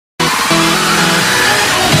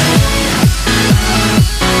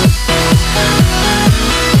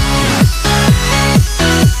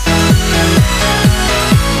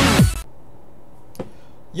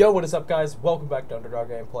Yo, what is up, guys? Welcome back to Underdog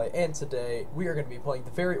Gameplay, and today we are going to be playing The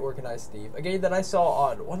Very Organized Thief, a game that I saw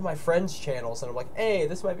on one of my friends' channels, and I'm like, hey,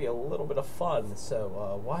 this might be a little bit of fun,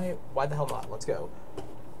 so why the hell not? Let's go.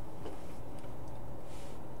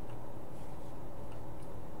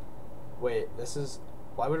 Wait, this is...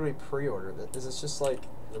 Why would we pre-order this? Is this just like...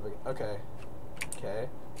 Okay. Okay.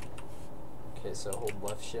 Okay, so hold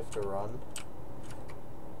left shift to run.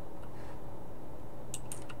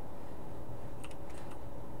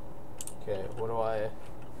 Okay, what do I...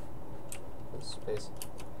 Space...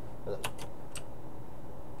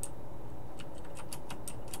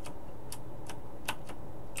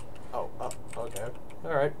 Oh, okay.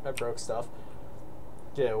 Alright, I broke stuff.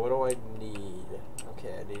 Okay, what do I need?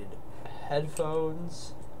 Okay, I need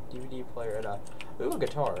headphones, DVD player, and ooh, a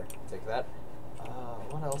guitar. Take that.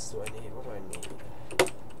 What else do I need? What do I need?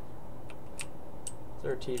 Is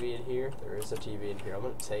there a TV in here? There is a TV in here. I'm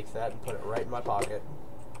gonna take that and put it right in my pocket.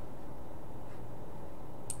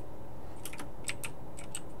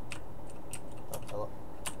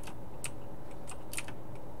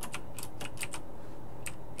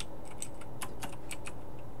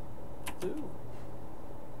 Ooh.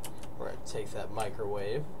 We're gonna take that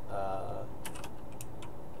microwave.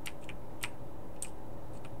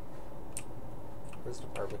 Where's the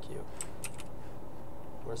barbecue?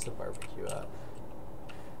 Where's the barbecue at?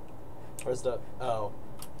 Where's the... Oh.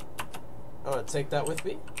 I'm gonna take that with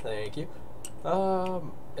me. Thank you.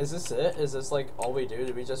 Is this it? Is this like all we do?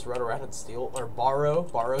 Do we just run around and steal or borrow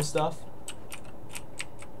stuff?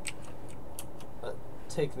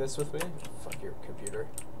 Take this with me. Fuck your computer.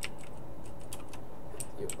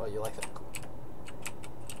 Oh, you like that?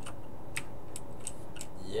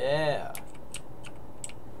 Yeah.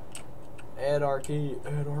 Anarchy,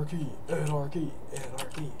 anarchy, anarchy,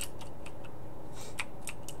 anarchy.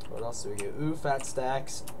 What else do we get? Ooh, fat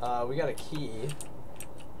stacks. We got a key.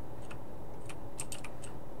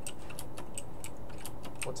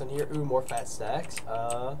 What's in here? Ooh, more fat stacks.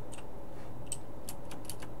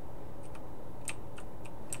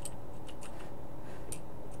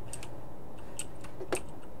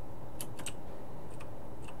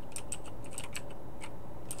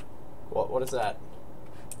 What is that?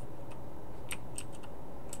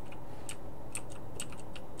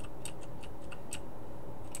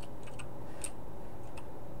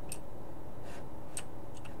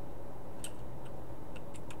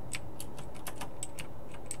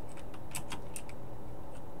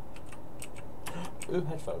 Ooh,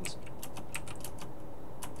 headphones.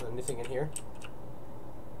 Anything in here?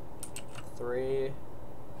 3,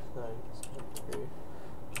 9, 7, 3.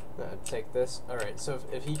 Take this. Alright, so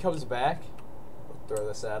if he comes back, we'll throw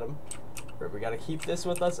this at him. Right, we gotta keep this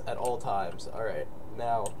with us at all times. Alright,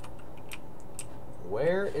 now,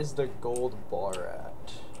 where is the gold bar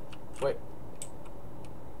at? Wait.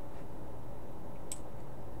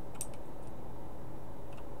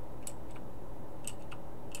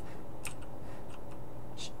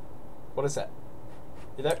 What is that?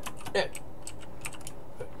 You there? Yeah.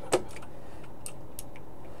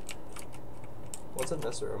 What's in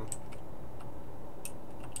this room?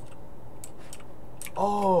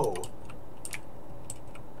 Oh!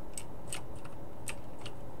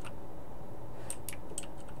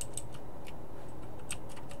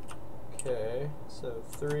 Okay, so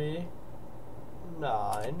 3,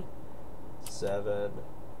 9, 7,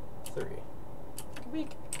 3.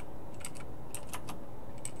 Weak.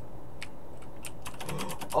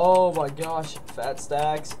 Oh my gosh, fat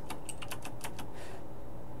stacks.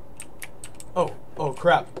 Oh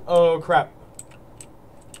crap. Oh crap.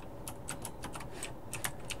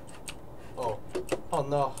 Oh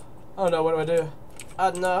no. Oh no, what do I do?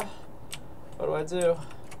 Oh no. What do I do?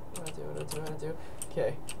 What do I do?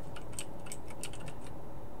 Okay.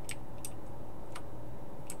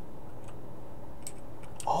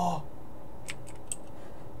 Oh.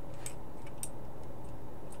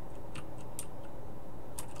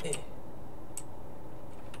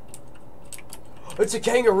 It's a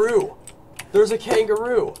kangaroo! There's a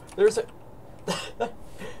kangaroo! There's a...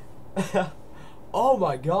 Oh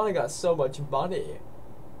my god, I got so much money.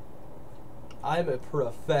 I'm a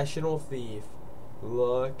professional thief.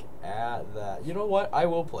 Look at that. You know what? I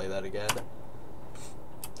will play that again.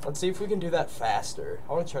 Let's see if we can do that faster.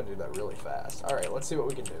 I want to try to do that really fast. Alright, let's see what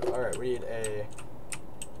we can do. Alright, we need a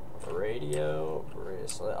radio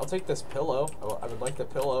bracelet. I'll take this pillow. I would like the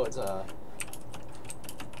pillow. It's a...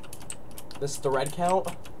 This thread count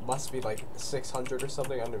must be like 600 or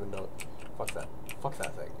something. I don't even know. Fuck that. Fuck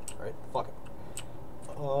that thing. Alright? Fuck it.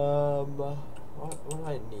 What do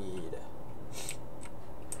I need?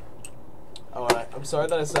 Oh, and I'm sorry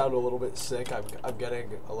that I sound a little bit sick. I'm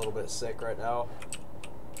getting a little bit sick right now.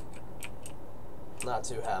 Not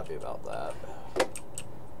too happy about that.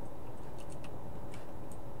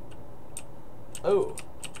 Oh.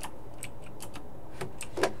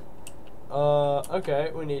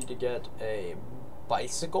 Okay, we need to get a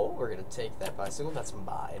bicycle. We're gonna take that bicycle. That's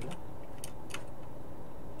mine.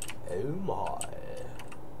 Oh my.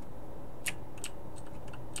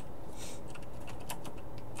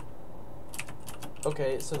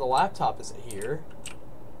 Okay, so the laptop is here.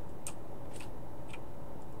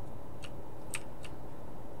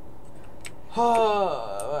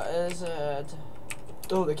 What is it?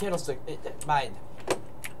 Oh, the candlestick. Mine.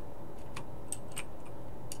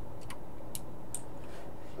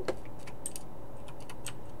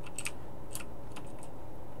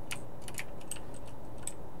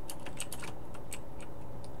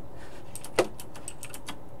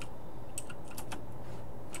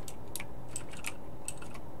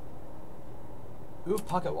 Ooh,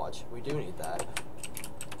 pocket watch. We do need that.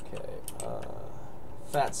 Okay,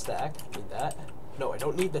 fat stack. Need that. No, I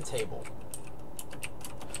don't need the table.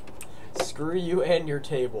 Screw you and your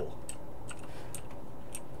table.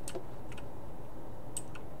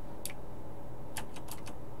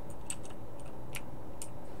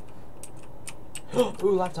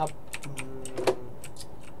 Ooh, laptop.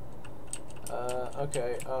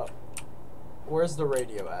 Okay, where's the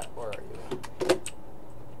radio at? Where are you?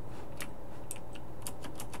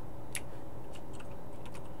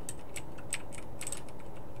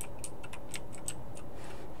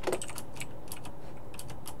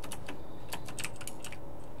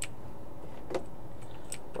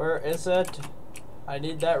 Where is it? I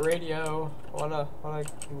need that radio. Wanna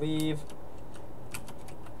leave.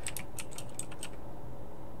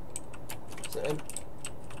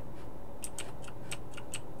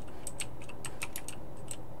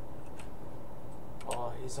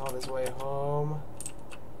 Oh, he's on his way home.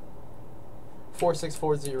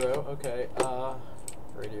 4640. Okay.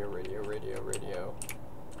 Radio.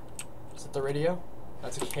 Is it the radio?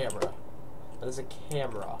 That's a camera. That is a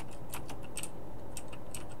camera.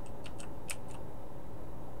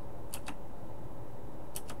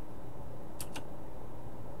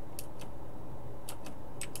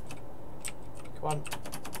 Come on.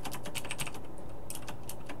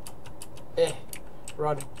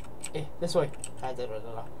 Run. This way.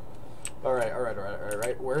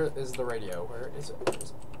 Alright. Where is the radio? Where is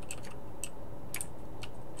it?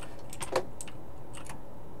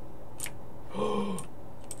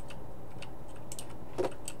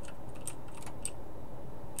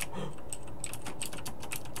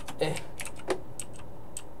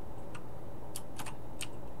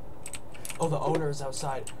 Oh, the owner is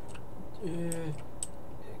outside.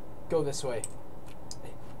 Go this way.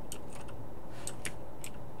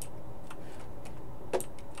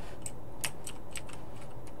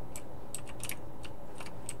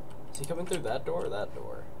 Is he coming through that door or that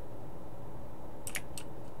door?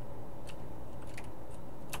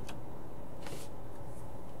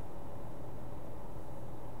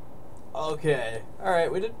 Okay.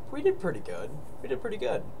 Alright, we did pretty good.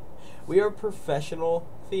 We are professional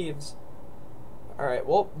thieves. Alright,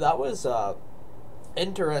 well, that was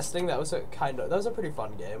interesting. That was a pretty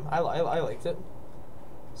fun game. I liked it.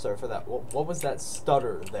 Sorry for that. What was that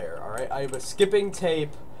stutter there? Alright, I was skipping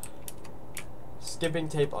tape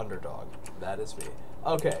underdog. That is me.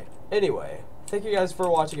 Okay, anyway, thank you guys for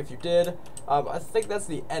watching if you did. I think that's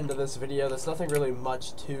the end of this video. There's nothing really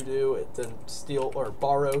much to do to steal or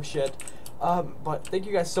borrow shit. But thank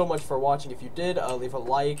you guys so much for watching. If you did, leave a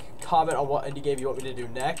like, comment on what indie game you want me to do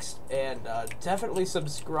next, and definitely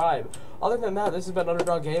subscribe. Other than that, this has been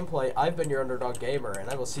Underdog Gameplay. I've been your Underdog Gamer, and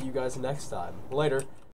I will see you guys next time. Later.